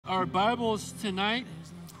our Bibles tonight,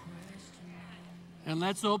 and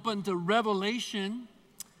let's open to Revelation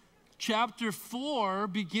chapter 4,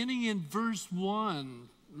 beginning in verse 1.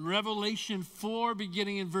 Revelation 4,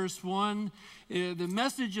 beginning in verse 1. The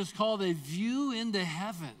message is called A View into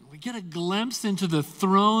Heaven. We get a glimpse into the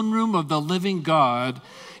throne room of the living God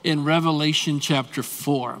in Revelation chapter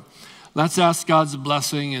 4. Let's ask God's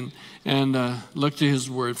blessing and look to his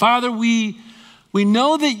word. Father, we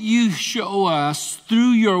know that you show us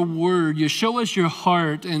through your word. You show us your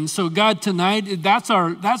heart. And so God, tonight, that's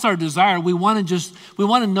our desire. We want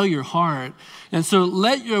to know your heart. And so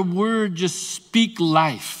let your word just speak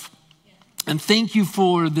life. And thank you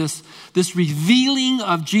for this revealing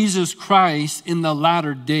of Jesus Christ in the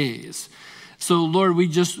latter days. So Lord,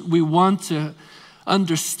 we want to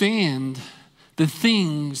understand the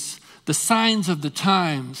things, the signs of the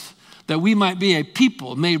times, that we might be a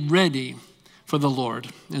people made ready for the Lord.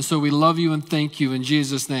 And so we love you and thank you in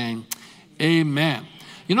Jesus' name. Amen.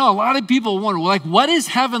 You know, a lot of people wonder, like, what is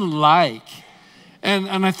heaven like?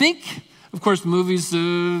 And I think, of course, movies,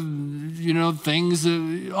 things,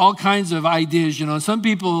 all kinds of ideas, Some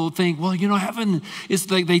people think, well, heaven is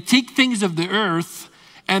like they take things of the earth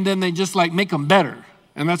and then they just like make them better.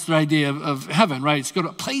 And that's the idea of heaven, right? It's go to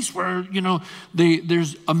a place where,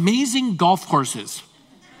 there's amazing golf courses.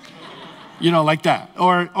 Like that.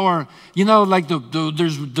 Or like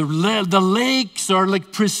there's the lakes are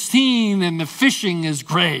like pristine and the fishing is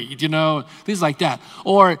great, things like that.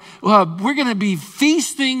 Or we're going to be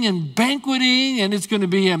feasting and banqueting and it's going to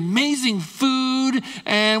be amazing food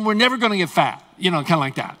and we're never going to get fat, kind of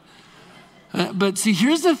like that. But see,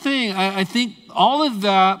 here's the thing. I think all of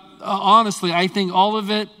that, honestly, I think all of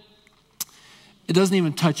it, it doesn't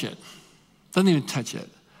even touch it. Doesn't even touch it.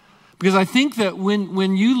 Because I think that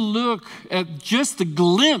when you look at just the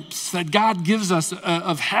glimpse that God gives us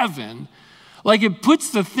of heaven, like it puts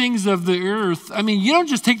the things of the earth, you don't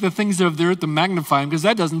just take the things of the earth and magnify them because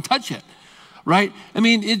that doesn't touch it, right?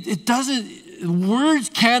 It doesn't, words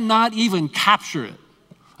cannot even capture it.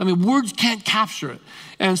 Words can't capture it.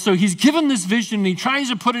 And so he's given this vision and he tries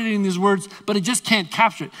to put it in these words, but it just can't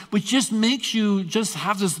capture it, which just makes you just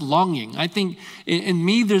have this longing. I think in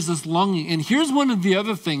me, there's this longing. And here's one of the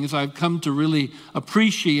other things I've come to really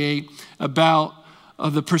appreciate about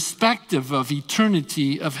the perspective of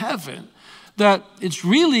eternity of heaven, that it's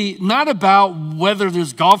really not about whether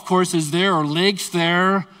there's golf courses there or lakes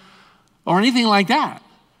there or anything like that.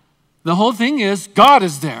 The whole thing is God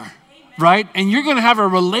is there. Right? And you're going to have a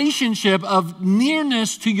relationship of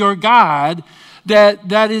nearness to your God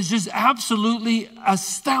that is just absolutely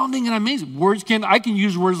astounding and amazing. I can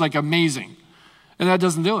use words like amazing, and that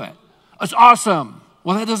doesn't do it. It's awesome.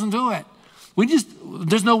 Well, that doesn't do it.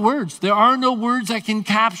 There's no words. There are no words that can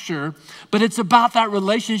capture, but it's about that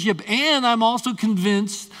relationship. And I'm also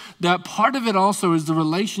convinced that part of it also is the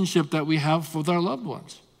relationship that we have with our loved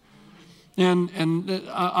ones. And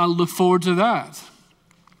I look forward to that.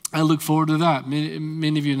 I look forward to that.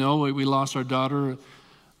 Many of you know we lost our daughter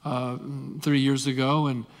 3 years ago.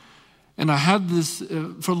 And I had this,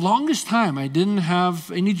 for the longest time, I didn't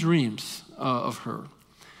have any dreams of her.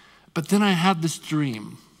 But then I had this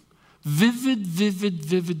dream,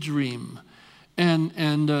 vivid dream.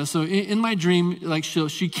 And so in my dream, like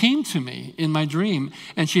she came to me in my dream,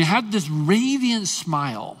 and she had this radiant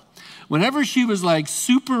smile. Whenever she was like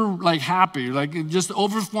super like happy, like just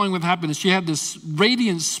overflowing with happiness, she had this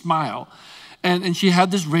radiant smile. And she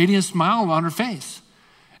had this radiant smile on her face.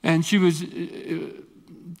 And she was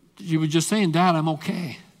just saying, Dad, I'm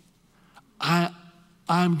okay.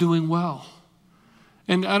 I'm doing well.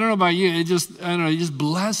 And I don't know about you, it just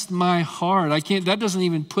blessed my heart. That doesn't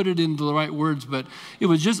even put it into the right words, but it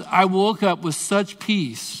was just, I woke up with such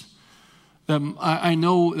peace that I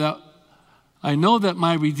know that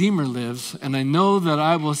my Redeemer lives, and I know that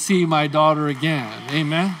I will see my daughter again.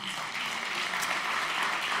 Amen?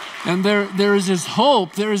 And there is this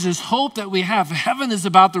hope that we have. Heaven is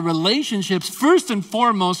about the relationships, first and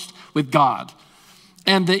foremost, with God.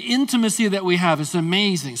 And the intimacy that we have is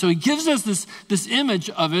amazing. So he gives us this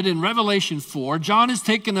image of it in Revelation 4. John is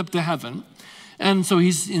taken up to heaven, and so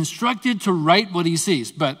he's instructed to write what he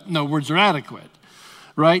sees, but no words are adequate,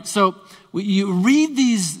 right? So you read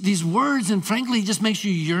these words, and frankly, it just makes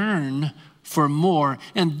you yearn for more.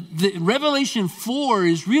 And the Revelation 4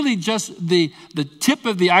 is really just the tip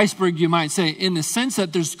of the iceberg, you might say, in the sense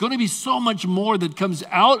that there's going to be so much more that comes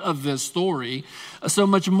out of this story, so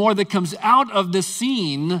much more that comes out of the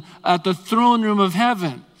scene at the throne room of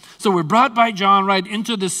heaven. So we're brought by John right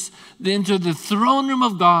into the throne room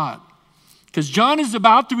of God. Because John is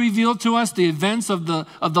about to reveal to us the events of the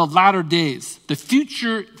latter days, the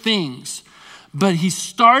future things. But he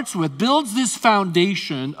builds this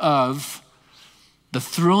foundation of the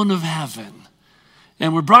throne of heaven.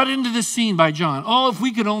 And we're brought into this scene by John. Oh, if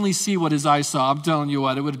we could only see what his eyes saw, I'm telling you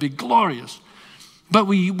what, it would be glorious. But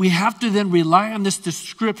we have to then rely on this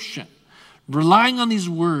description, relying on these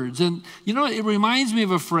words. And, it reminds me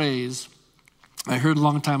of a phrase I heard a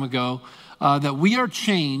long time ago, that we are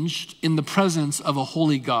changed in the presence of a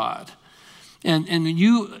holy God. And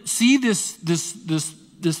you see this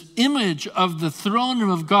image of the throne room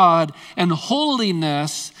of God, and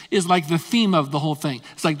holiness is like the theme of the whole thing.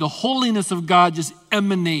 It's like the holiness of God just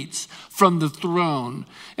emanates from the throne.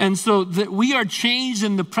 And so that we are changed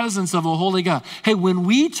in the presence of a holy God. Hey, when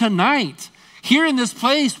we tonight, here in this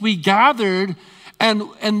place, we gathered and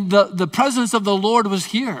the presence of the Lord was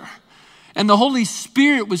here. And the Holy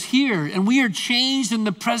Spirit was here, and we are changed in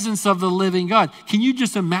the presence of the living God. Can you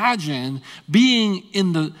just imagine being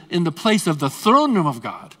in the place of the throne room of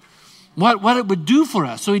God? What it would do for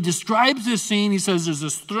us. So he describes this scene. He says there's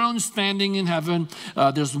this throne standing in heaven.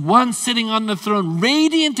 There's one sitting on the throne,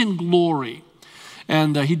 radiant in glory.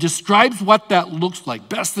 And he describes what that looks like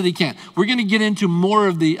best that he can. We're going to get into more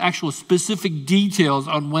of the actual specific details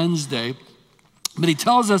on Wednesday. But he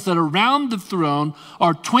tells us that around the throne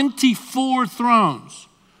are 24 thrones.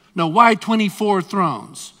 Now, why 24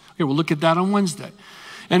 thrones? Okay, we'll look at that on Wednesday.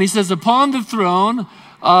 And he says, upon the throne,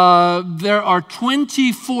 there are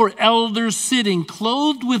 24 elders sitting,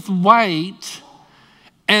 clothed with white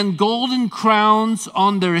and golden crowns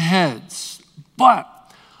on their heads. But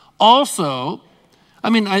also,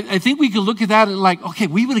 I think we could look at that and okay,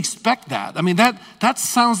 we would expect that. That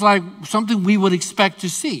sounds like something we would expect to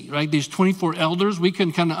see, right? These 24 elders, we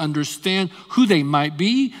can kind of understand who they might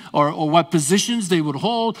be or what positions they would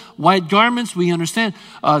hold. White garments, we understand.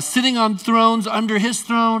 Sitting on thrones under his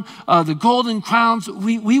throne, the golden crowns,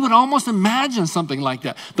 we would almost imagine something like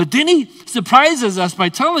that. But then he surprises us by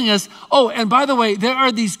telling us, oh, and by the way, there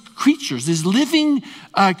are these creatures, these living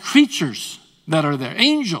creatures that are there,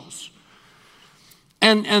 angels.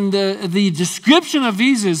 And the description of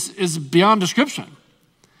these is beyond description.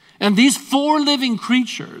 And these four living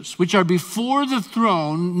creatures, which are before the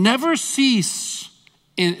throne, never cease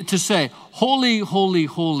to say, holy, holy,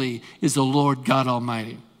 holy is the Lord God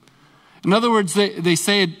Almighty. In other words, they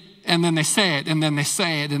say it, and then they say it, and then they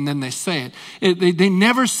say it, and then they say it. They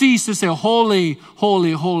never cease to say, holy,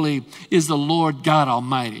 holy, holy is the Lord God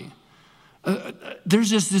Almighty. There's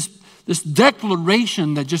just this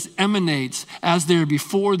declaration that just emanates as they're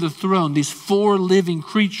before the throne, these four living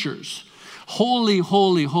creatures. Holy,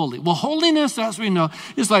 holy, holy. Well, holiness, as we know,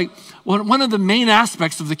 is like one of the main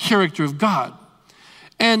aspects of the character of God.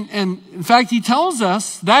 And in fact, he tells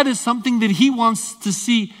us that is something that he wants to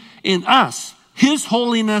see in us. His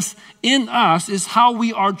holiness in us is how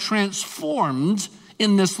we are transformed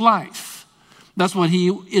in this life. That's what he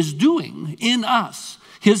is doing in us.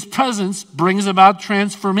 His presence brings about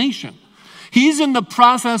transformation. He's in the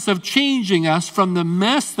process of changing us from the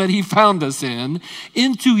mess that he found us in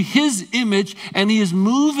into his image, and he is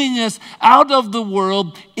moving us out of the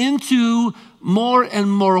world into more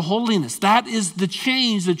and more holiness. That is the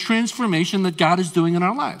change, the transformation that God is doing in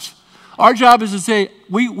our lives. Our job is to say,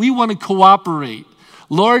 we want to cooperate.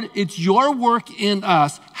 Lord, it's your work in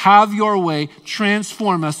us. Have your way.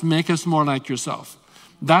 Transform us. Make us more like yourself.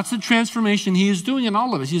 That's the transformation he is doing in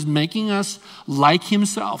all of us. He's making us like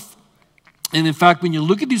himself. And in fact, when you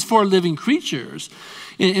look at these four living creatures,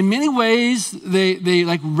 in many ways, they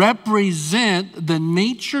like represent the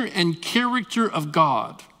nature and character of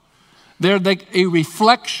God. They're like a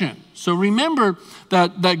reflection. So remember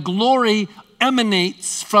that glory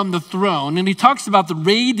emanates from the throne. And he talks about the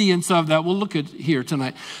radiance of that. We'll look at here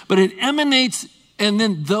tonight. But it emanates, and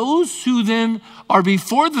then those who then are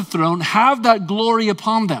before the throne have that glory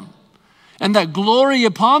upon them. And that glory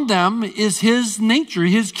upon them is his nature,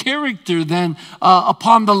 his character then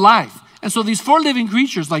upon the life. And so these four living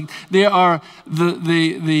creatures, like they are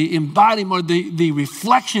the embodiment, or the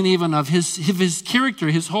reflection even of his character,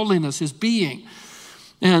 his holiness, his being.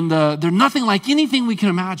 And they're nothing like anything we can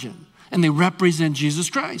imagine. And they represent Jesus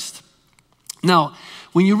Christ. Now,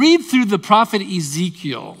 when you read through the prophet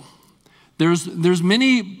Ezekiel, there's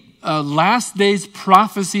many last days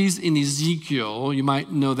prophecies in Ezekiel. You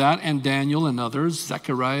might know that, and Daniel and others,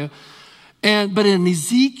 Zechariah. But in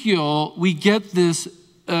Ezekiel, we get this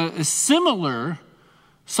a similar,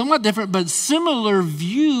 somewhat different, but similar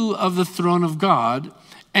view of the throne of God.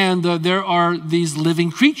 And there are these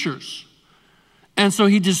living creatures. And so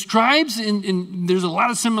he describes, there's a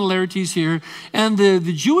lot of similarities here. And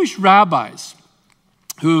the Jewish rabbis,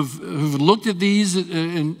 who've looked at these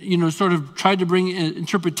and sort of tried to bring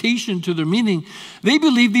interpretation to their meaning, they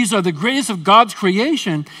believe these are the greatest of God's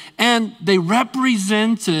creation, and they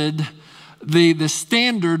represented the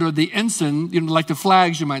standard or the ensign, like the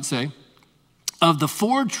flags, you might say, of the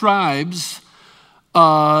four tribes,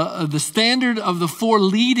 the standard of the four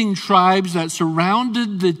leading tribes that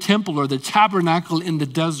surrounded the temple or the tabernacle in the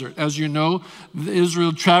desert. As you know,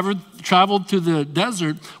 Israel traveled through the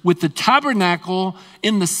desert with the tabernacle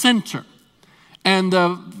in the center. And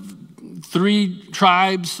three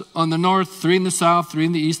tribes on the north, three in the south, three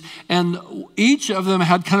in the east. And each of them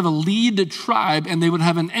had kind of a lead tribe, and they would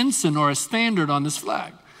have an ensign or a standard on this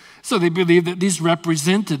flag. So they believe that these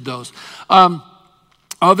represented those.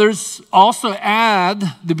 Others also add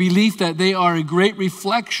the belief that they are a great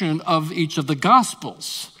reflection of each of the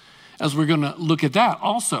Gospels, as we're going to look at that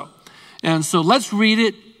also. And so let's read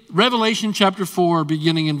it. Revelation chapter 4,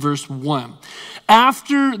 beginning in verse 1.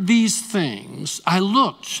 After these things, I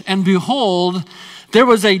looked, and behold, there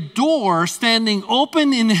was a door standing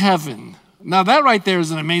open in heaven. Now that right there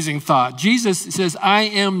is an amazing thought. Jesus says, I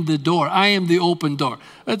am the door. I am the open door.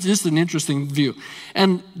 That's just an interesting view.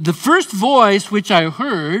 And the first voice which I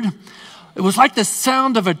heard, it was like the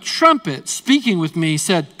sound of a trumpet speaking with me,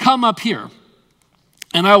 said, come up here,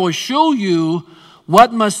 and I will show you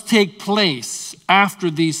what must take place after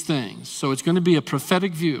these things. So it's going to be a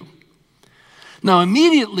prophetic view. Now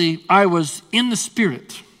immediately I was in the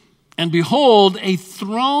Spirit, and behold, a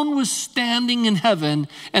throne was standing in heaven,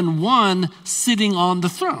 and one sitting on the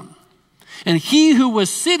throne. And he who was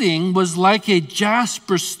sitting was like a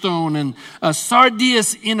jasper stone and a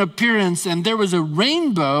sardius in appearance, and there was a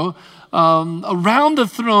rainbow around the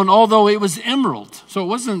throne, although it was emerald. So it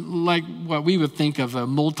wasn't like what we would think of a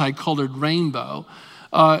multicolored rainbow,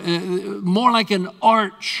 more like an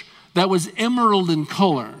arch that was emerald in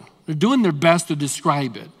color. They're doing their best to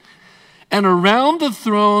describe it. And around the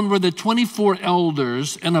throne were the 24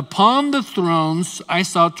 elders, and upon the thrones I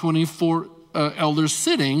saw 24 elders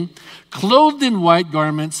sitting, clothed in white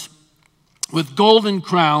garments, with golden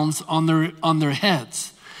crowns on their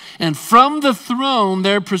heads. And from the throne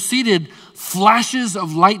there proceeded flashes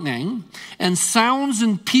of lightning, and sounds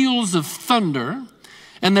and peals of thunder.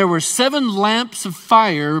 And there were 7 lamps of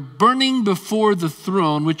fire burning before the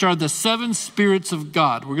throne, which are the 7 spirits of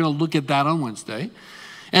God. We're going to look at that on Wednesday.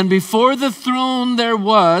 And before the throne there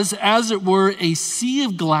was, as it were, a sea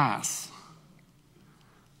of glass,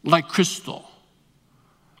 like crystal.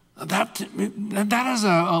 That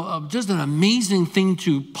is just an amazing thing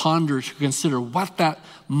to ponder, to consider what that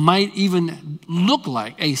might even look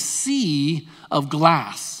like. A sea of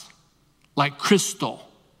glass, like crystal.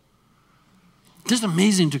 Just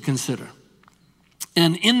amazing to consider.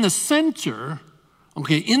 And in the center,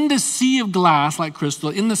 in the sea of glass like crystal,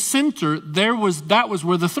 in the center, that was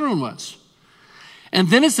where the throne was. And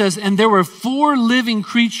then it says, and there were 4 living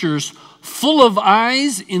creatures full of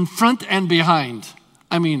eyes in front and behind.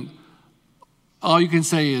 I mean, all you can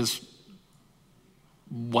say is,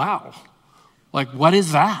 wow. Like, what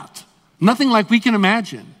is that? Nothing like we can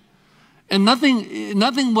imagine. And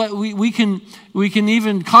nothing what we can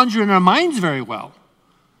even conjure in our minds very well.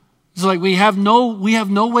 It's like we have no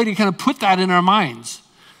way to kind of put that in our minds.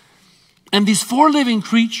 And these 4 living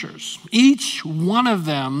creatures, each one of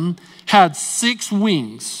them had 6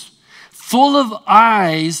 wings, full of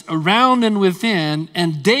eyes around and within,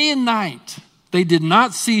 and day and night they did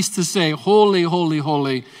not cease to say, holy, holy,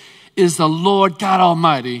 holy is the Lord God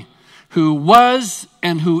Almighty, who was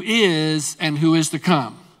and who is to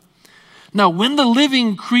come. Now, when the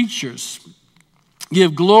living creatures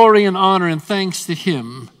give glory and honor and thanks to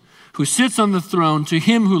him who sits on the throne, to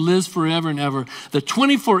him who lives forever and ever, the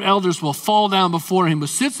 24 elders will fall down before him who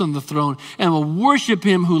sits on the throne and will worship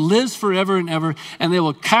him who lives forever and ever, and they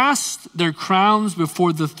will cast their crowns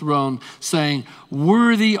before the throne, saying,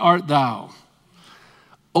 worthy art thou,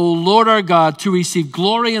 O Lord our God, to receive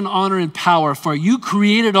glory and honor and power, for you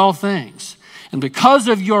created all things. And because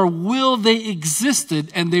of your will, they existed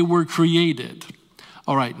and they were created.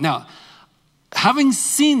 All right, now, having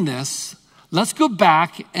seen this, let's go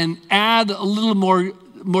back and add a little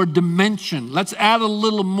more dimension. Let's add a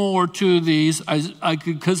little more to these,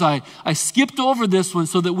 because I skipped over this one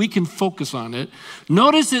so that we can focus on it.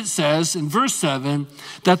 Notice it says in verse 7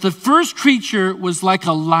 that the first creature was like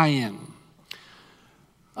a lion.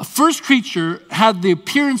 A first creature had the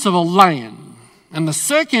appearance of a lion. And the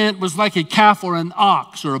second was like a calf or an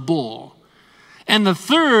ox or a bull. And the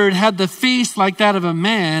third had the face like that of a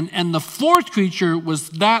man. And the fourth creature was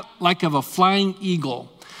that like of a flying eagle.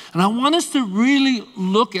 And I want us to really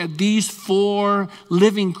look at these 4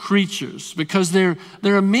 living creatures because they're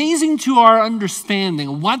amazing to our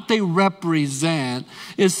understanding. What they represent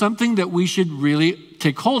is something that we should really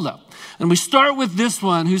take hold of. And we start with this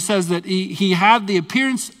one who says that he had the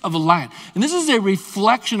appearance of a lion. And this is a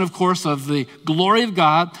reflection, of course, of the glory of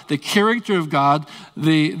God, the character of God,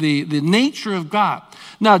 the nature of God.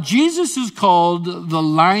 Now, Jesus is called the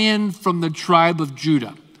Lion from the tribe of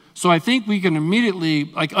Judah. So I think we can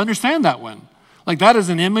immediately understand that one. That is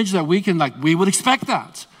an image that we would expect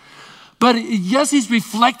that. But yes, he's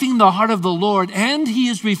reflecting the heart of the Lord, and he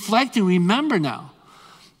is reflecting, remember now,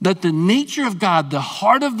 that the nature of God, the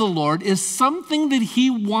heart of the Lord, is something that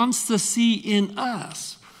he wants to see in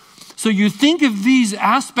us. So you think of these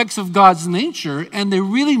aspects of God's nature, and they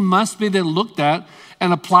really must be then looked at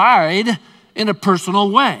and applied in a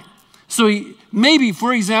personal way. So maybe,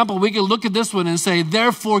 for example, we could look at this one and say,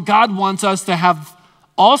 therefore, God wants us to have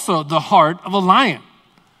also the heart of a lion.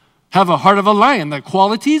 Have a heart of a lion. The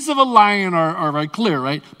qualities of a lion are very clear,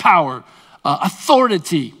 right? Power,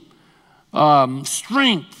 authority,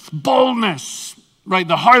 strength, boldness, right?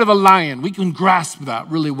 The heart of a lion. We can grasp that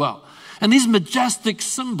really well. And these majestic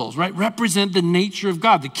symbols, right, represent the nature of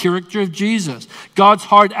God, the character of Jesus, God's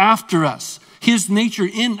heart after us, his nature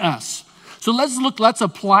in us. So let's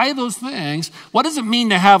apply those things. What does it mean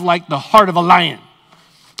to have the heart of a lion?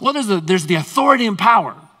 There's the authority and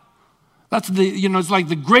power. That's it's like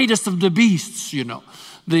the greatest of the beasts,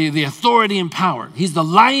 the authority and power. He's the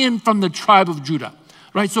lion from the tribe of Judah,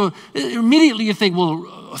 right? So immediately you think,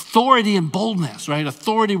 well, authority and boldness, right?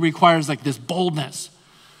 Authority requires this boldness.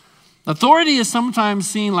 Authority is sometimes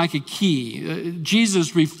seen like a key.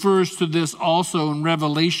 Jesus refers to this also in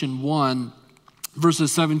Revelation 1,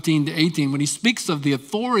 verses 17 to 18, when he speaks of the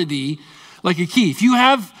authority like a key. If you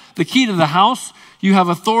have the key to the house, you have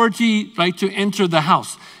authority, right, to enter the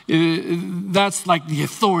house. That's like the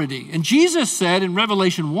authority. And Jesus said in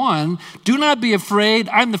Revelation 1, do not be afraid.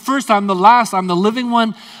 I'm the first, I'm the last, I'm the living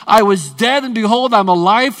one. I was dead, and behold, I'm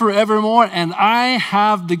alive forevermore, and I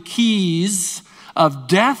have the keys of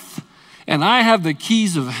death, and I have the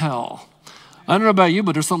keys of hell. I don't know about you,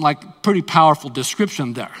 but there's some pretty powerful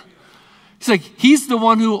description there. He's the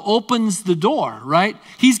one who opens the door, right?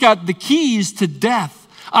 He's got the keys to death.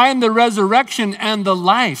 I am the resurrection and the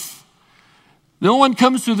life. No one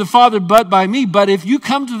comes to the Father but by me. But if you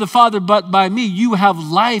come to the Father but by me, you have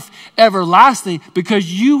life everlasting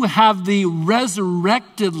because you have the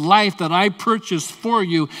resurrected life that I purchased for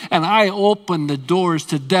you. And I open the doors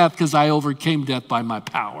to death because I overcame death by my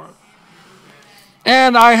power.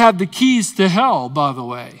 And I have the keys to hell, by the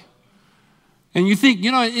way. And you think,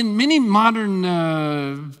 in many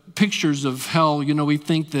modern pictures of hell, we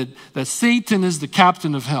think that Satan is the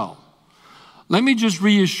captain of hell. Let me just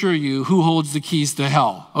reassure you who holds the keys to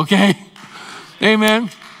hell, okay? Amen.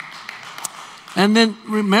 And then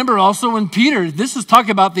remember also when Peter, this is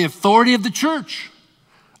talking about the authority of the church.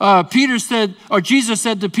 Jesus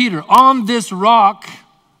said to Peter, on this rock,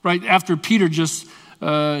 right after Peter just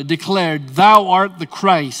declared, thou art the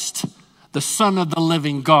Christ, the Son of the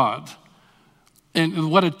living God.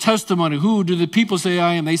 And what a testimony. Who do the people say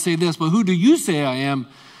I am? They say this, but who do you say I am?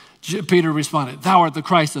 Peter responded, thou art the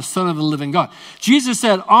Christ, the Son of the living God. Jesus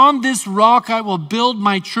said, on this rock I will build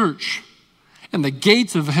my church, and the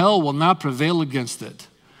gates of hell will not prevail against it.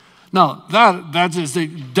 Now, that is a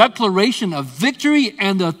declaration of victory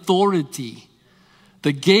and authority.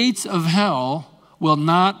 The gates of hell will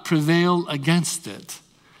not prevail against it.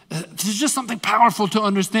 This is just something powerful to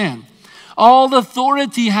understand. All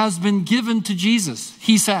authority has been given to Jesus,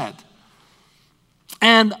 he said.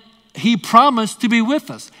 And he promised to be with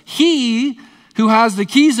us. He who has the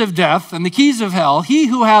keys of death and the keys of hell, he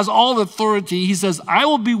who has all authority, he says, I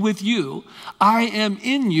will be with you. I am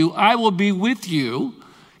in you. I will be with you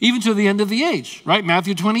even to the end of the age, right?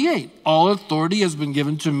 Matthew 28. All authority has been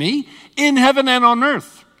given to me in heaven and on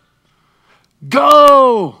earth.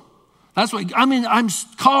 Go. That's what, I'm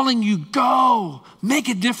calling you, go. Make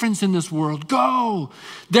a difference in this world. Go.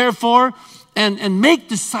 Therefore, and make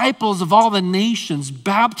disciples of all the nations,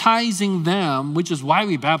 baptizing them, which is why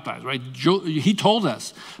we baptize, right? He told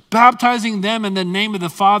us, baptizing them in the name of the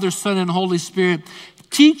Father, Son, and Holy Spirit,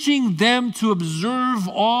 teaching them to observe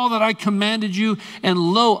all that I commanded you, and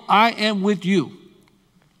lo, I am with you.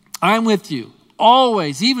 I am with you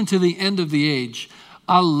always, even to the end of the age.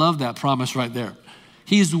 I love that promise right there.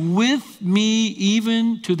 He's with me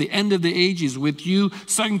even to the end of the age. He's with you.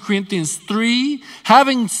 2 Corinthians 3,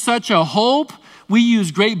 having such a hope, we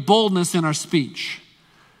use great boldness in our speech.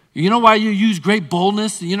 You know why you use great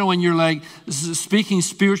boldness? When you're speaking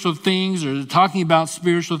spiritual things or talking about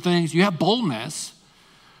spiritual things, you have boldness.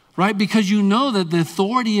 right? Because you know that the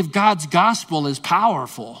authority of God's gospel is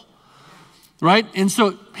powerful, right? And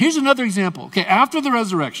so here's another example. Okay, after the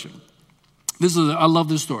resurrection, I love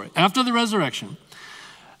this story. After the resurrection,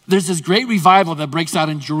 there's this great revival that breaks out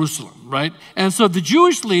in Jerusalem, right? And so the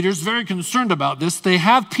Jewish leaders, very concerned about this, they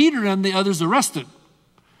have Peter and the others arrested,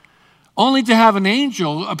 only to have an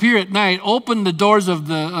angel appear at night, open the doors of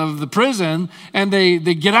the prison, and they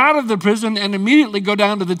get out of the prison and immediately go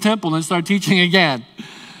down to the temple and start teaching again.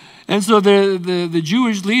 And so the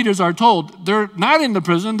Jewish leaders are told they're not in the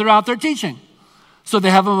prison, they're out there teaching. So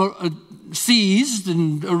they have them seized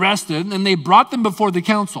and arrested, and they brought them before the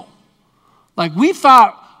council. Like,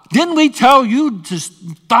 didn't we tell you to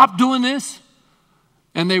stop doing this?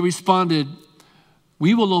 And they responded,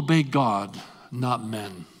 we will obey God, not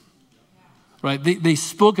men. Right? They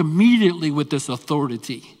spoke immediately with this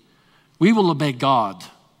authority. We will obey God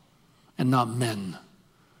and not men.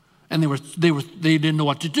 And they didn't know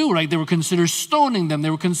what to do, right? They were considered stoning them. They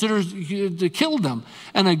were considered to kill them.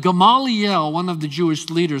 And Gamaliel, one of the Jewish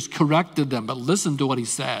leaders, corrected them. But listen to what he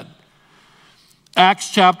said.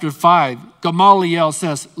 Acts chapter 5, Gamaliel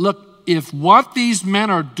says, look, if what these men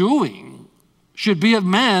are doing should be of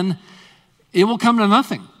men, it will come to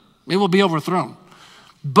nothing. It will be overthrown.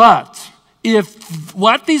 But if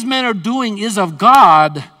what these men are doing is of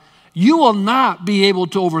God, you will not be able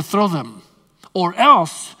to overthrow them, or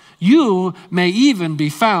else you may even be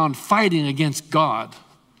found fighting against God.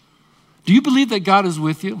 Do you believe that God is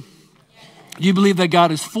with you? Do you believe that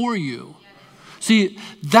God is for you? See,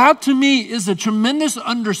 that to me is a tremendous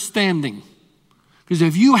understanding. Because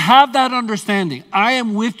if you have that understanding, I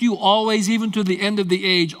am with you always, even to the end of the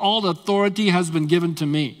age. All authority has been given to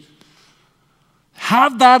me.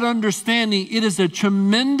 Have that understanding. It is a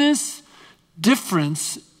tremendous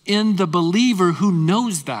difference in the believer who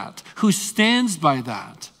knows that, who stands by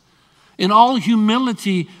that. In all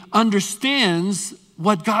humility, understands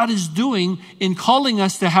what God is doing in calling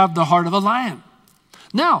us to have the heart of a lion.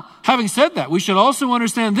 Now, having said that, we should also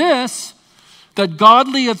understand this, that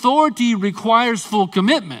godly authority requires full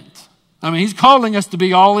commitment. I mean, he's calling us to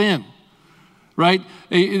be all in, right?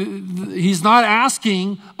 He's not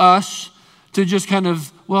asking us to just kind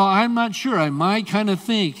of, well, I'm not sure, I might kind of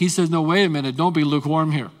think. He says, no, wait a minute, don't be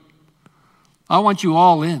lukewarm here. I want you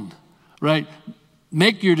all in, right?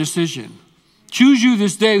 Make your decision. Choose you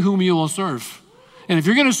this day whom you will serve. And if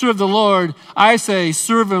you're going to serve the Lord, I say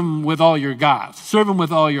serve him with all your God. Serve him with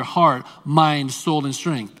all your heart, mind, soul, and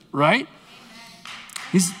strength, right?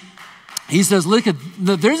 He says, look,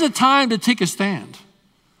 there's a time to take a stand.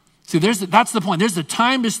 See, that's the point. There's a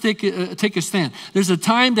time to take a stand. There's a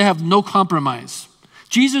time to have no compromise.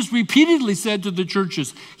 Jesus repeatedly said to the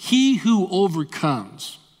churches, he who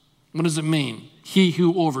overcomes. What does it mean? He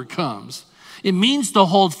who overcomes. It means to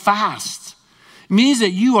hold fast. It means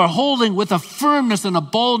that you are holding with a firmness and a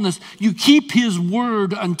boldness. You keep his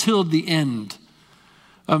word until the end.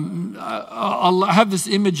 I have this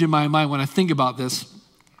image in my mind when I think about this.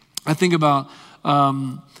 I think about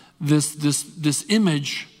this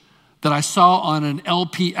image that I saw on an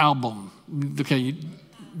LP album. Okay,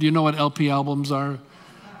 do you know what LP albums are?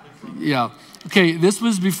 Yeah. Okay, this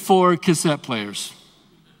was before cassette players.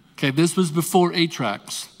 Okay, this was before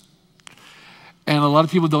 8-tracks. And a lot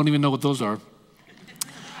of people don't even know what those are.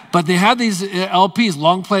 But they had these LPs,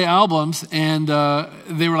 long play albums, and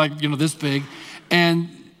they were like, this big. And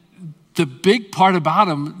the big part about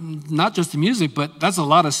them, not just the music, but that's a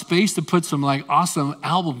lot of space to put some like awesome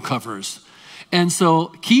album covers. And so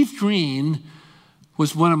Keith Green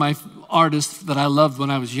was one of my artists that I loved when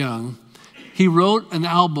I was young. He wrote an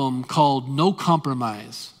album called No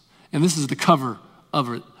Compromise. And this is the cover of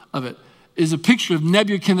it. Is a picture of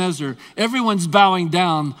Nebuchadnezzar. Everyone's bowing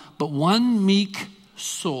down, but one meek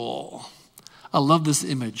soul. I love this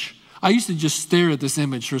image. I used to just stare at this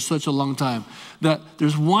image for such a long time. That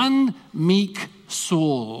there's one meek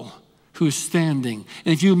soul who's standing.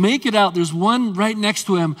 And if you make it out, there's one right next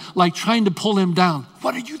to him, like trying to pull him down.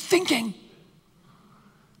 What are you thinking?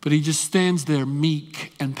 But he just stands there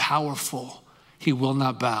meek and powerful. He will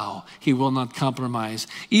not bow. He will not compromise.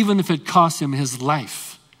 Even if it costs him his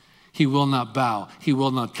life, he will not bow. He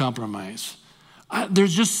will not compromise.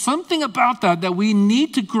 There's just something about that we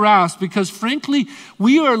need to grasp, because frankly,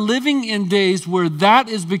 we are living in days where that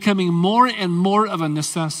is becoming more and more of a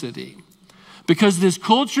necessity. Because this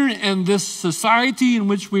culture and this society in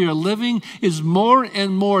which we are living is more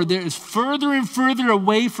and more, there is further and further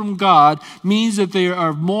away from God, means that they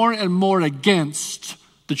are more and more against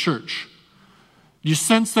the church. Do you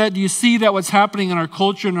sense that? Do you see that what's happening in our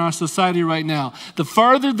culture and our society right now? The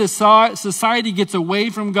farther the society gets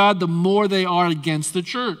away from God, the more they are against the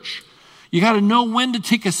church. You got to know when to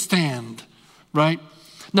take a stand, right?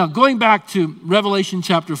 Now, going back to Revelation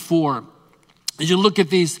chapter 4, as you look at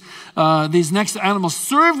these next animals,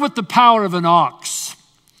 serve with the power of an ox.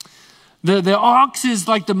 The ox is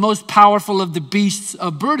like the most powerful of the beasts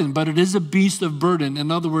of burden, but it is a beast of burden. In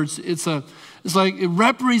other words, it's like it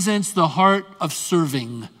represents the heart of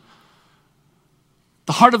serving.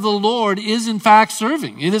 The heart of the Lord is in fact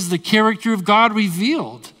serving. It is the character of God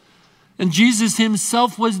revealed. And Jesus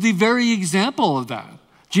himself was the very example of that.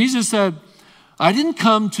 Jesus said, I didn't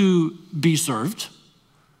come to be served,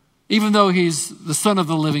 even though he's the Son of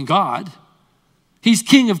the living God. He's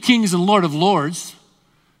King of kings and Lord of lords.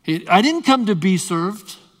 I didn't come to be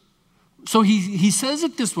served. So he says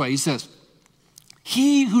it this way. He says,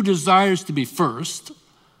 he who desires to be first,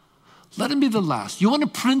 let him be the last. You want a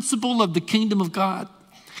principle of the kingdom of God?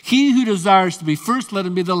 He who desires to be first, let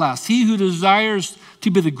him be the last. He who desires to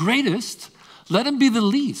be the greatest, let him be the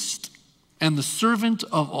least and the servant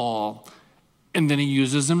of all. And then he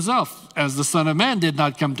uses himself. As the Son of Man did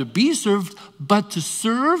not come to be served, but to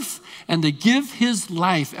serve and to give his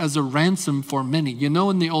life as a ransom for many. You know,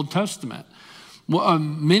 in the Old Testament,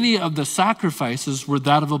 many of the sacrifices were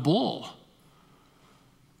that of a bull.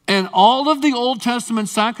 And all of the Old Testament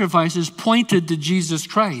sacrifices pointed to Jesus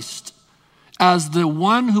Christ as the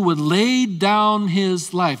one who would lay down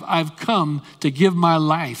his life. I've come to give my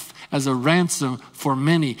life as a ransom for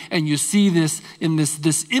many. And you see this in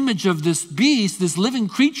this image of this beast, this living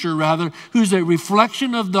creature rather, who's a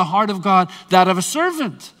reflection of the heart of God, that of a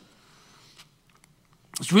servant.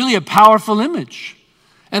 It's really a powerful image.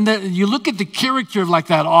 And then you look at the character of like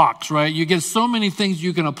that ox, right? You get so many things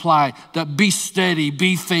you can apply. That be steady,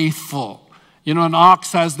 be faithful. You know, an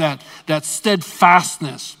ox has that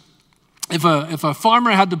steadfastness. If a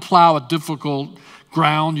farmer had to plow a difficult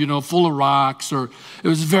ground, you know, full of rocks, or it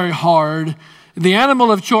was very hard, the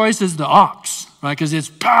animal of choice is the ox, right? Because it's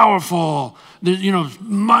powerful, you know,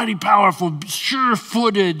 mighty powerful,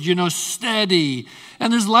 sure-footed, you know, steady.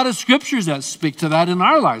 And there's a lot of scriptures that speak to that in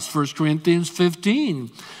our lives. 1 Corinthians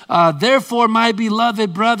 15. Therefore, my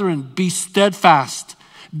beloved brethren, be steadfast,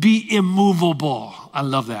 be immovable. I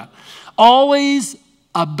love that. Always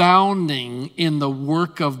abounding in the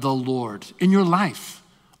work of the Lord in your life.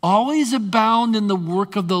 Always abound in the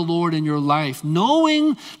work of the Lord in your life,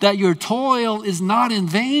 knowing that your toil is not in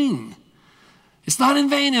vain. It's not in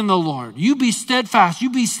vain in the Lord. You be steadfast,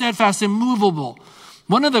 immovable.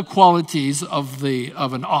 One of the qualities of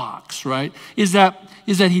an ox, right, is that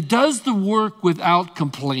he does the work without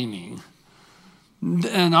complaining.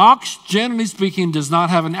 An ox, generally speaking, does not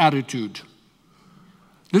have an attitude.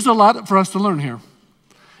 There's a lot for us to learn here.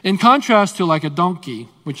 In contrast to like a donkey,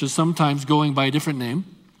 which is sometimes going by a different name,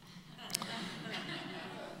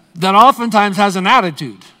 that oftentimes has an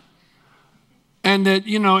attitude. And that,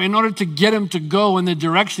 you know, in order to get him to go in the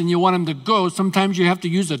direction you want him to go, sometimes you have to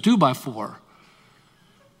use a 2x4.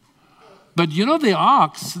 But you know, the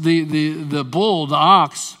ox, the bull, the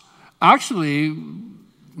ox, actually,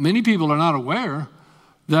 many people are not aware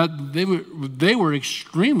that they were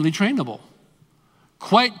extremely trainable,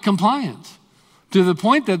 quite compliant, to the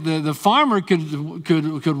point that the farmer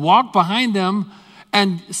could walk behind them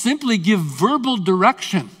and simply give verbal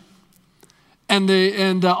direction. And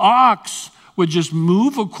the ox would just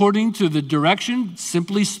move according to the direction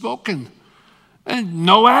simply spoken. And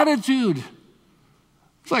no attitude.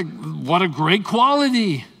 It's like, what a great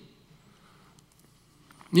quality.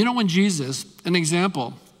 You know, when Jesus, an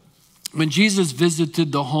example, when Jesus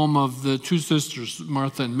visited the home of the two sisters,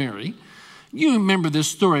 Martha and Mary, you remember this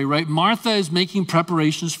story, right? Martha is making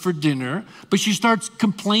preparations for dinner, but she starts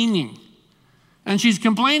complaining. And she's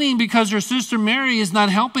complaining because her sister Mary is not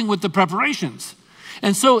helping with the preparations.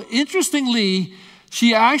 And so, interestingly,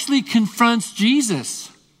 she actually confronts Jesus.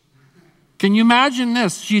 Can you imagine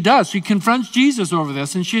this? She does. She confronts Jesus over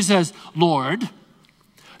this, and she says, Lord,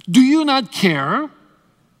 do you not care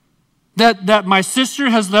that my sister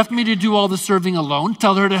has left me to do all the serving alone?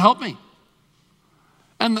 Tell her to help me.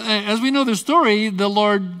 And as we know the story, the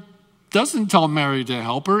Lord doesn't tell Mary to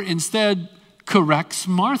help her, instead corrects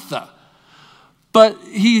Martha. But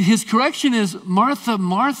his correction is, Martha,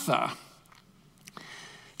 Martha,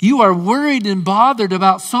 you are worried and bothered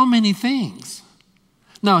about so many things.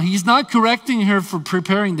 Now, he's not correcting her for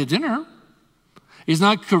preparing the dinner. He's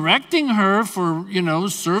not correcting her for, you know,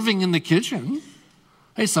 serving in the kitchen.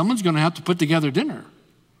 Hey, someone's going to have to put together dinner.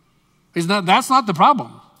 That's not the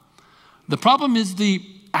problem. The problem is the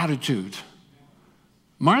attitude.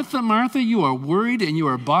 Martha, Martha, you are worried and you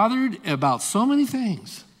are bothered about so many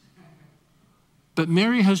things. But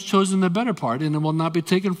Mary has chosen the better part, and it will not be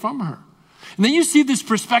taken from her. And then you see this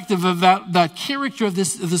perspective of that character of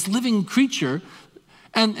this living creature,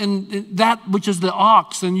 and that which is the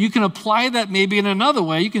ox. And you can apply that maybe in another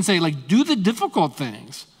way. You can say, like, do the difficult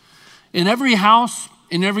things. In every house,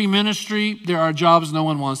 in every ministry, there are jobs no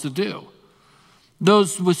one wants to do.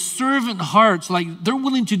 Those with servant hearts, like, they're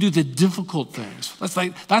willing to do the difficult things.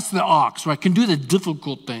 That's the ox, right? Can do the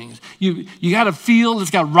difficult things. You got a field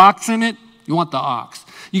that's got rocks in it, you want the ox.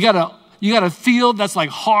 You got a field that's like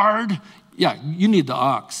hard, yeah, you need the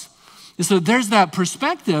ox. And so there's that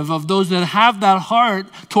perspective of those that have that heart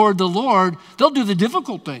toward the Lord. They'll do the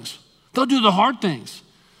difficult things. They'll do the hard things.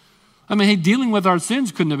 I mean, hey, dealing with our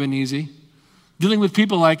sins couldn't have been easy. Dealing with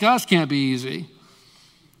people like us can't be easy.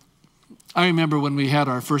 I remember when we had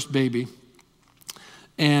our first baby,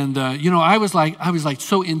 and I was like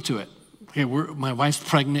so into it. Okay, my wife's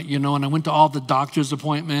pregnant, and I went to all the doctor's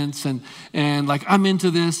appointments, and like I'm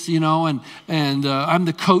into this, and I'm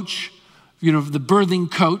the coach, the birthing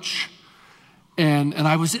coach, and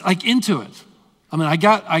I was like into it. I mean,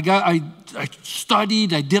 I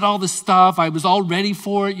studied, I did all this stuff, I was all ready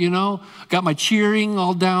for it, got my cheering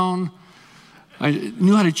all down. I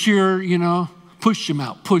knew how to cheer, push him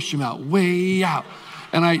out, way out.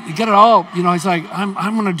 And I get it all, it's like, I'm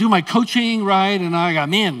going to do my coaching, right? And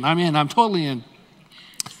I'm totally in.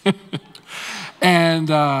 And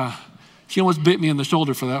she almost bit me in the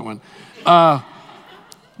shoulder for that one.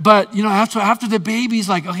 But, after the baby's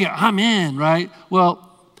like, okay, I'm in, right? Well,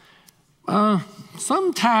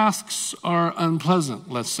 some tasks are unpleasant,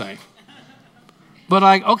 let's say. But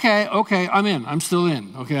like, okay, I'm in. I'm still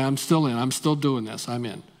in. Okay, I'm still in. I'm still doing this. I'm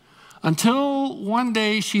in. Until one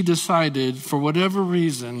day she decided, for whatever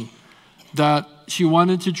reason, that she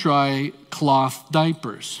wanted to try cloth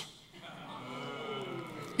diapers.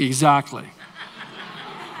 Exactly.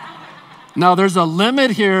 Now, there's a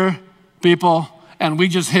limit here, people, and we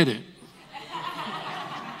just hit it.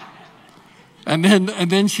 And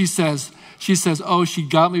then she says, oh, she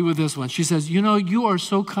got me with this one. She says, you are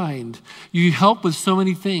so kind. You help with so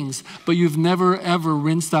many things, but you've never, ever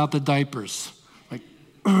rinsed out the diapers. Like,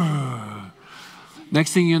 ugh.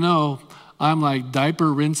 Next thing you know, I'm like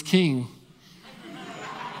diaper rinse king.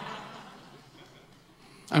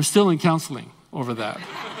 I'm still in counseling over that.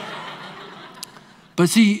 But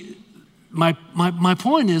see, my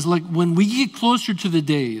point is, like, when we get closer to the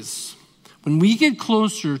days, when we get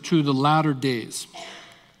closer to the latter days,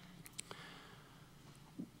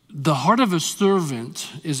 the heart of a servant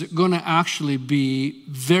is going to actually be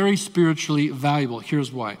very spiritually valuable.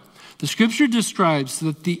 Here's why. The scripture describes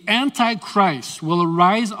that the Antichrist will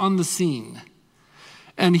arise on the scene,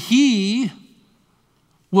 and he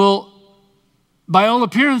will, by all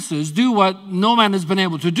appearances, do what no man has been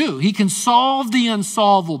able to do. He can solve the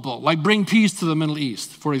unsolvable, like bring peace to the Middle East,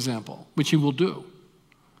 for example, which he will do.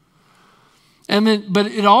 But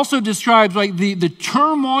it also describes like the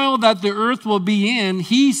turmoil that the earth will be in.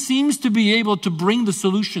 He seems to be able to bring the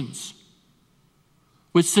solutions,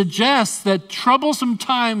 which suggests that troublesome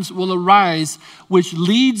times will arise, which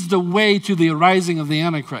leads the way to the arising of the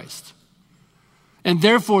Antichrist. And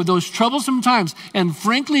therefore, those troublesome times, and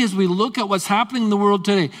frankly, as we look at what's happening in the world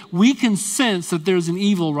today, we can sense that there's an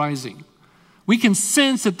evil rising. We can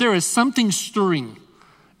sense that there is something stirring.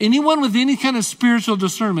 Anyone with any kind of spiritual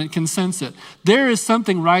discernment can sense it. There is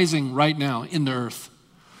something rising right now in the earth.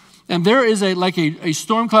 And there is a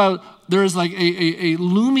storm cloud. There is like a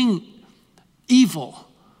looming evil.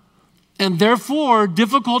 And therefore,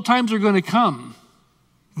 difficult times are going to come.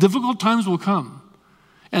 Difficult times will come.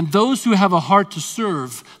 And those who have a heart to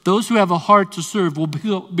serve, will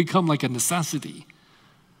become like a necessity.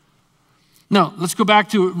 Now, let's go back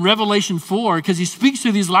to Revelation 4, because he speaks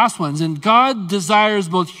to these last ones. And God desires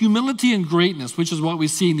both humility and greatness, which is what we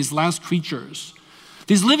see in these last creatures.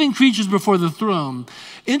 These living creatures before the throne.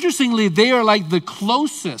 Interestingly, they are like the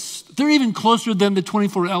closest. They're even closer than the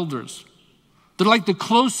 24 elders. They're like the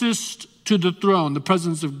closest to the throne, the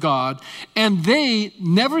presence of God. And they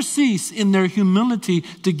never cease in their humility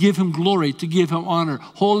to give him glory, to give him honor.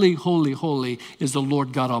 Holy, holy, holy is the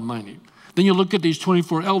Lord God Almighty. Then you look at these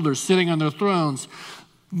 24 elders sitting on their thrones.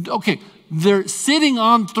 Okay, they're sitting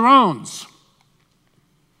on thrones,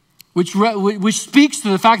 which speaks to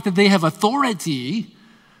the fact that they have authority,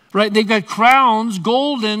 right? They've got crowns,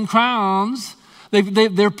 golden crowns.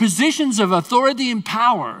 They're positions of authority and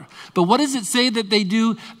power. But what does it say that they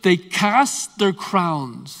do? They cast their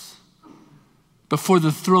crowns before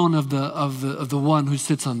the throne of the one who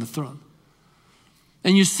sits on the throne.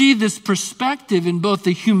 And you see this perspective in both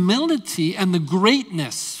the humility and the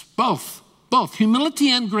greatness, both humility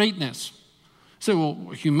and greatness. You say, well,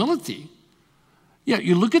 humility. Yeah,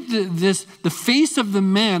 you look at the face of the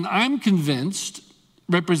man, I'm convinced,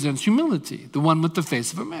 represents humility, the one with the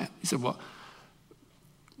face of a man. He said, well,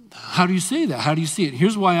 how do you say that? How do you see it?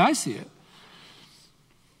 Here's why I see it.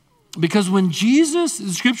 Because when Jesus,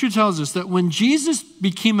 the scripture tells us that when Jesus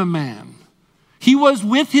became a man, he was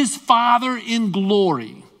with his Father in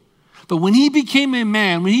glory. But when he became a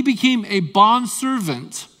man, when he became a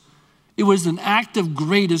bondservant, it was an act of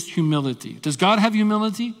greatest humility. Does God have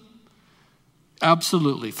humility?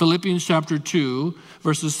 Absolutely. Philippians chapter 2,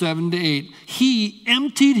 verses 7 to 8. He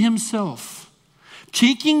emptied himself,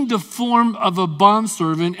 taking the form of a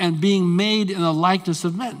bondservant and being made in the likeness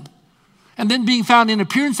of men. And then being found in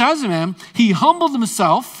appearance as a man, he humbled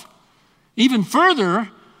himself even further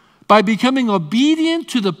by becoming obedient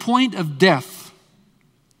to the point of death,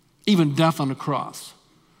 even death on a cross.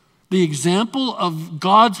 The example of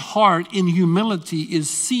God's heart in humility is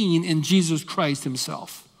seen in Jesus Christ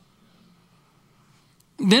himself.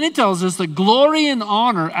 Then it tells us that glory and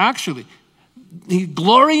honor,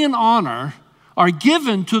 glory and honor are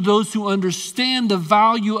given to those who understand the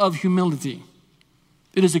value of humility.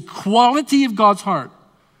 It is a quality of God's heart.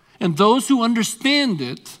 And those who understand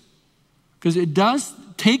it, because it does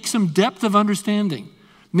take some depth of understanding.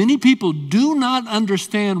 Many people do not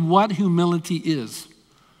understand what humility is.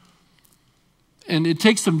 And it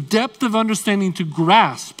takes some depth of understanding to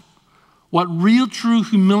grasp what real true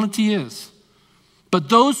humility is. But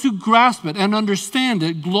those who grasp it and understand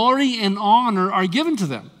it, glory and honor are given to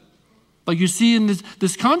them. Like you see in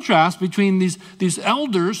this contrast between these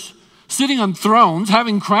elders sitting on thrones,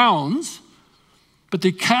 having crowns, but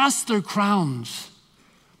they cast their crowns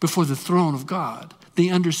before the throne of God. They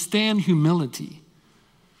understand humility.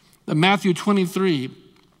 In Matthew 23,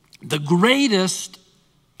 the greatest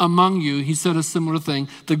among you, he said a similar thing,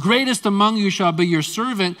 the greatest among you shall be your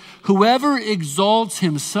servant. Whoever exalts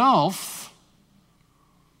himself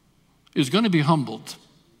is going to be humbled.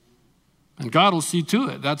 And God will see to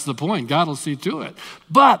it. That's the point. God will see to it.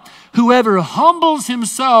 But whoever humbles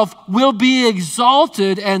himself will be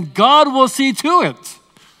exalted, and God will see to it.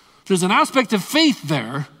 There's an aspect of faith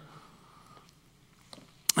there.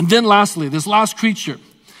 And then lastly, this last creature,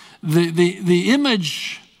 the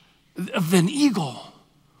image of an eagle,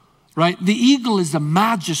 right? The eagle is the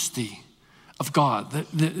majesty of God.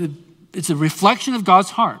 It's a reflection of God's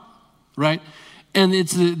heart, right? And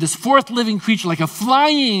it's this fourth living creature, like a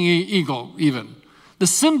flying eagle even. The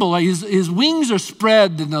symbol, his wings are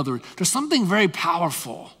spread, in other words. There's something very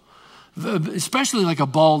powerful, especially like a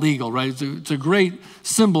bald eagle, right? It's a great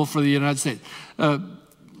symbol for the United States. A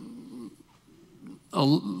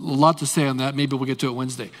lot to say on that. Maybe we'll get to it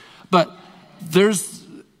Wednesday. But there's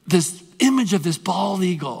this image of this bald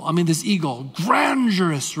eagle. I mean, this eagle,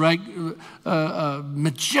 grandiose, right?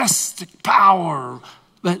 Majestic power,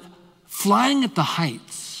 but flying at the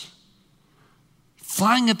heights,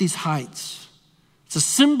 flying at these heights. It's a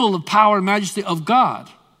symbol of power and majesty of God,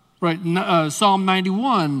 right? Psalm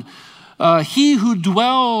 91, he who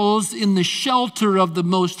dwells in the shelter of the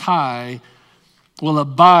Most High will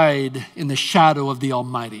abide in the shadow of the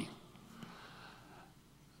Almighty.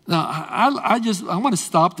 Now, I want to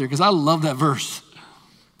stop there because I love that verse.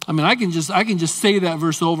 I mean, I can just say that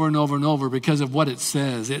verse over and over and over because of what it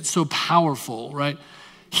says. It's so powerful, right?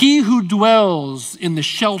 He who dwells in the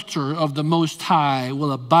shelter of the Most High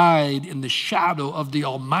will abide in the shadow of the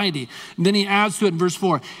Almighty. And then he adds to it in verse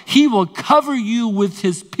 4, he will cover you with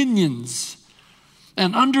his pinions,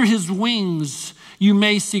 and under his wings you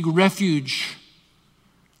may seek refuge.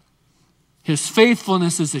 His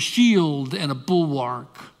faithfulness is a shield and a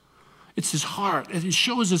bulwark. It's his heart. It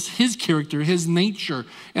shows us his character, his nature,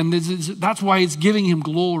 and that's why it's giving him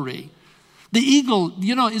glory. The eagle,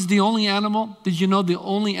 is the only animal. Did you know the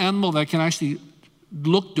only animal that can actually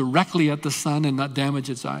look directly at the sun and not damage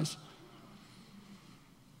its eyes?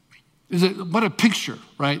 What a picture,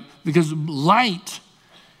 right? Because light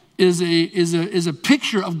is a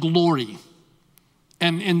picture of glory.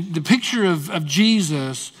 And the picture of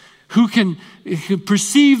Jesus who can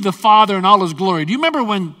perceive the Father in all his glory. Do you remember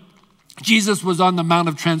when Jesus was on the Mount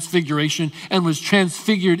of Transfiguration and was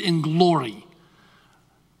transfigured in glory?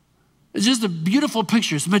 It's just a beautiful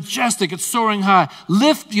picture. It's majestic. It's soaring high.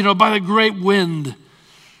 Lift, by the great wind.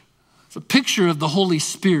 It's a picture of the Holy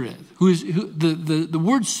Spirit. The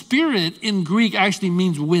word spirit in Greek actually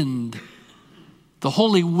means wind. The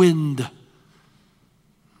holy wind.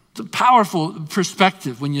 It's a powerful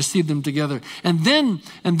perspective when you see them together. And then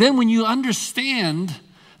when you understand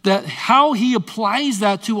that how he applies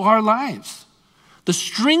that to our lives. The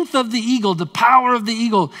strength of the eagle, the power of the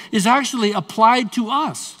eagle is actually applied to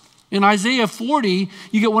us. In Isaiah 40,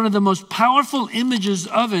 you get one of the most powerful images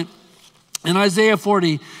of it In Isaiah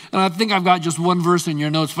 40, and I think I've got just one verse in your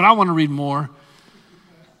notes, but I want to read more.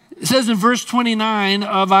 It says in verse 29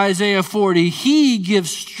 of Isaiah 40, he gives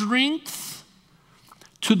strength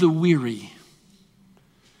to the weary,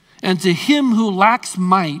 and to him who lacks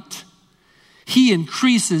might, he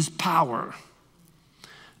increases power.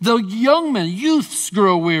 Though young men, youths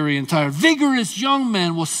grow weary and tired, vigorous young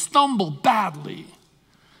men will stumble badly.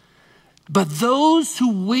 But those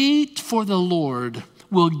who wait for the Lord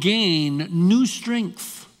will gain new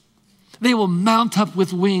strength. They will mount up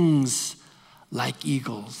with wings like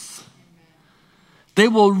eagles. They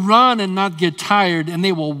will run and not get tired, and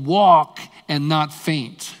they will walk and not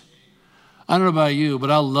faint. I don't know about you, but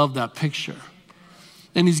I love that picture.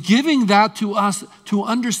 And he's giving that to us to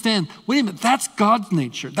understand, wait a minute, that's God's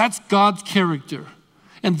nature. That's God's character.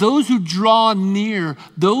 And those who draw near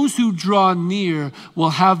will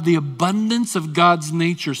have the abundance of God's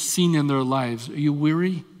nature seen in their lives. Are you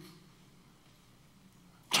weary?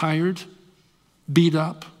 Tired? Beat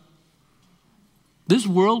up? This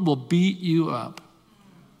world will beat you up.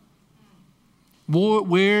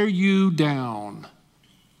 Wear you down.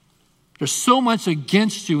 There's so much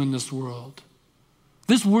against you in this world.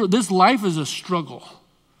 This life is a struggle.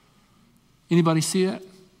 Anybody see it?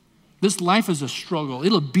 This life is a struggle.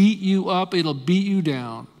 It'll beat you up. It'll beat you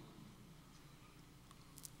down.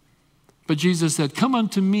 But Jesus said, come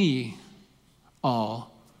unto me,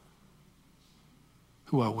 all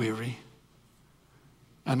who are weary,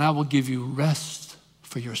 and I will give you rest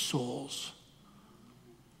for your souls.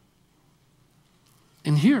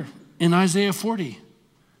 And here in Isaiah 40,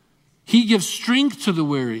 he gives strength to the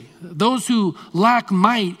weary. Those who lack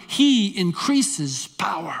might, he increases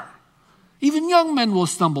power. Even young men will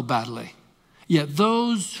stumble badly. Yet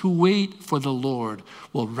those who wait for the Lord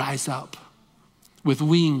will rise up with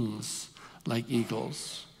wings like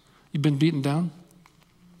eagles. You've been beaten down?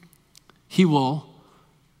 He will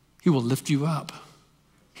lift you up.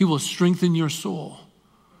 He will strengthen your soul.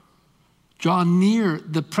 Draw near.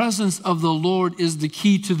 The presence of the Lord is the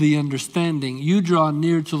key to the understanding. You draw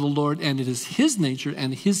near to the Lord, and it is his nature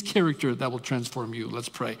and his character that will transform you. Let's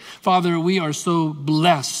pray. Father, we are so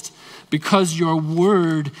blessed because your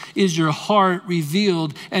word is your heart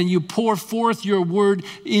revealed, and you pour forth your word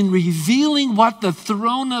in revealing what the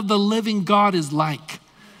throne of the living God is like.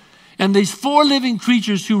 And these four living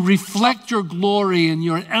creatures who reflect your glory and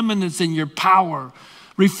your eminence and your power,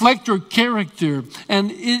 reflect your character,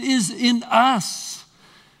 and it is in us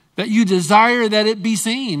that you desire that it be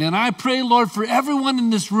seen. And I pray, Lord, for everyone in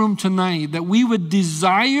this room tonight, that we would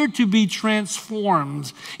desire to be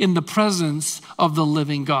transformed in the presence of the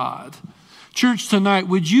living God. Church, tonight,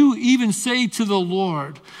 would you even say to the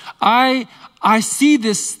Lord, I see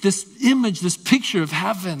this image, this picture of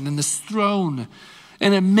heaven and this throne,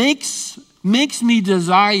 and it makes me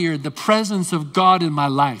desire the presence of God in my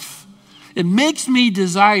life. It makes me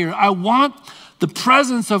desire, I want the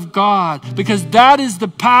presence of God, because that is the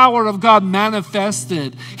power of God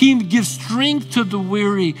manifested. He gives strength to the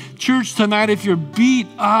weary. Church, tonight, if you're beat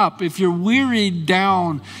up, if you're wearied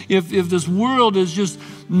down, if this world is just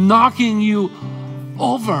knocking you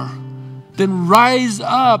over, then rise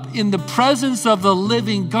up in the presence of the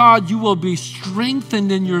living God. You will be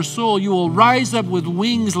strengthened in your soul. You will rise up with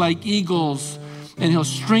wings like eagles, and he'll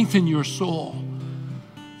strengthen your soul.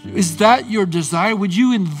 Is that your desire? Would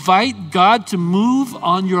you invite God to move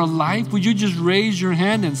on your life? Would you just raise your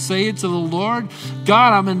hand and say it to the Lord?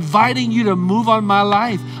 God, I'm inviting you to move on my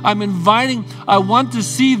life. I want to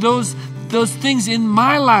see those things in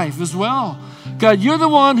my life as well. God, you're the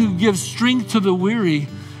one who gives strength to the weary.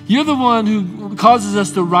 You're the one who causes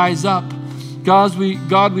us to rise up. God,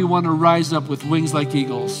 we want to rise up with wings like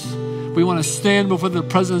eagles. We want to stand before the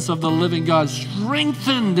presence of the living God,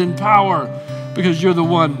 strengthened in power, because you're the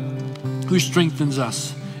one who strengthens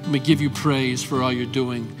us. And we give you praise for all you're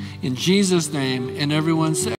doing. In Jesus' name, and everyone say,